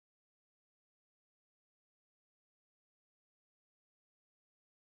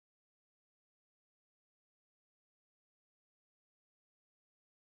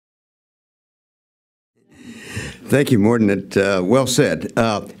Thank you, Morton. Well said.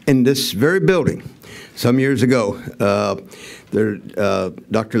 In this very building, some years ago,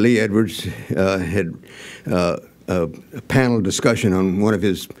 Dr. Lee Edwards had a panel discussion on one of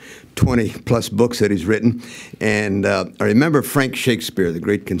his 20-plus books that he's written. And I remember Frank Shakespeare, the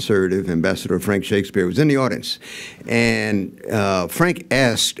great conservative ambassador Frank Shakespeare, was in the audience. And Frank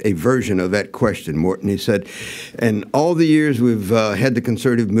asked a version of that question, Morton. He said, in all the years we've had the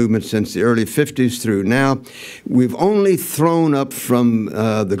conservative movement since the early 50s through now, we've only thrown up from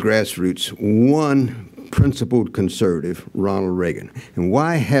the grassroots one principled conservative, Ronald Reagan. And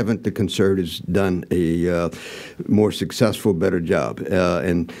why haven't the conservatives done a more successful, better job?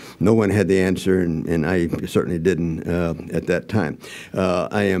 And no one had the answer, and I certainly didn't at that time.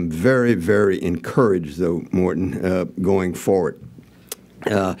 I am very, very encouraged, though, Morton, going forward.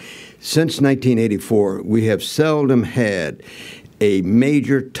 Since 1984, we have seldom had a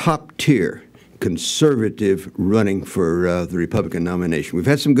major top-tier conservative running for the Republican nomination. We've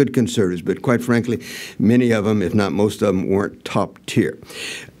had some good conservatives, but quite frankly, many of them, if not most of them, weren't top tier.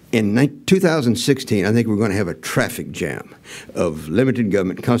 In 2016, I think we're going to have a traffic jam of limited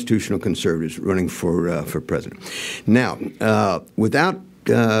government constitutional conservatives running for president. Now, without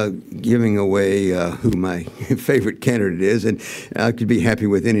giving away who my favorite candidate is, and I could be happy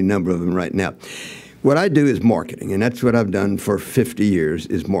with any number of them right now. What I do is marketing, and that's what I've done for 50 years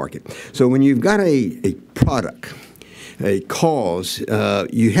is market. So when you've got a product, a cause,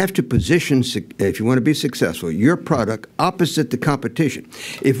 you have to position, if you want to be successful, your product opposite the competition.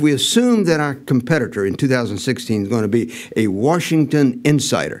 If we assume that our competitor in 2016 is going to be a Washington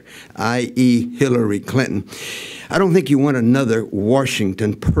insider, i.e. Hillary Clinton, I don't think you want another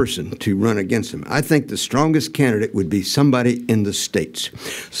Washington person to run against him. I think the strongest candidate would be somebody in the states.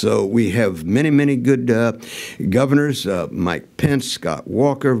 So we have many, many good governors, Mike Pence, Scott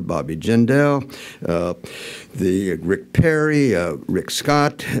Walker, Bobby Jindal, Rick Perry, Rick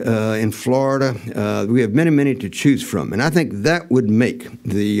Scott in Florida. We have many, many to choose from. And I think that would make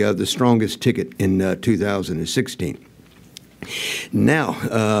the strongest ticket in 2016.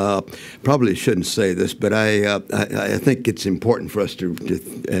 Now, probably shouldn't say this, but I think it's important for us to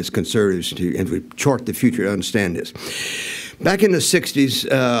as conservatives, and we chart the future, to understand this. Back in the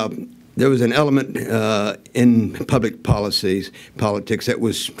 60s, there was an element in public politics that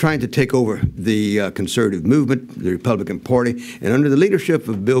was trying to take over the conservative movement, the Republican Party, and under the leadership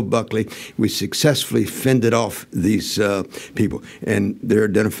of Bill Buckley, we successfully fended off these people, and they're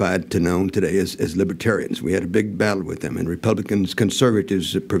identified known today as libertarians. We had a big battle with them, and Republicans,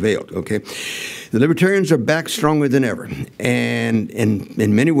 conservatives prevailed, okay? The libertarians are back stronger than ever, and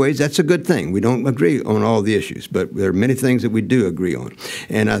in many ways, that's a good thing. We don't agree on all the issues, but there are many things that we do agree on,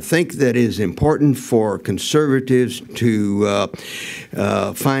 and I think that is important for conservatives to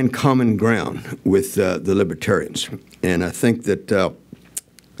find common ground with the libertarians. And I think that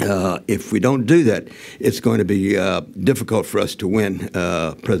if we don't do that, it's going to be difficult for us to win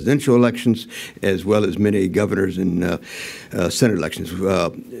presidential elections as well as many governors and Senate elections.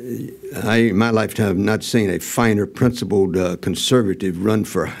 In my lifetime, have not seen a finer principled conservative run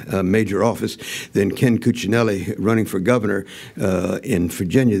for major office than Ken Cuccinelli running for governor in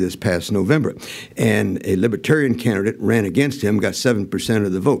Virginia this past November. And a libertarian candidate ran against him, got 7%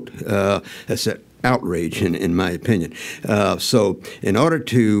 of the vote. That's outrage, in my opinion. So in order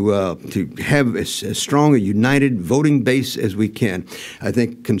to have as strong a united voting base as we can, I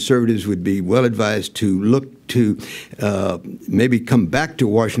think conservatives would be well advised to look to maybe come back to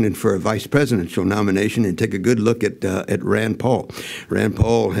Washington for a vice presidential nomination and take a good look at Rand Paul. Rand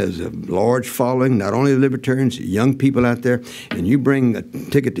Paul has a large following, not only libertarians, young people out there, and you bring a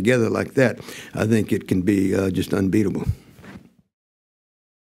ticket together like that, I think it can be just unbeatable.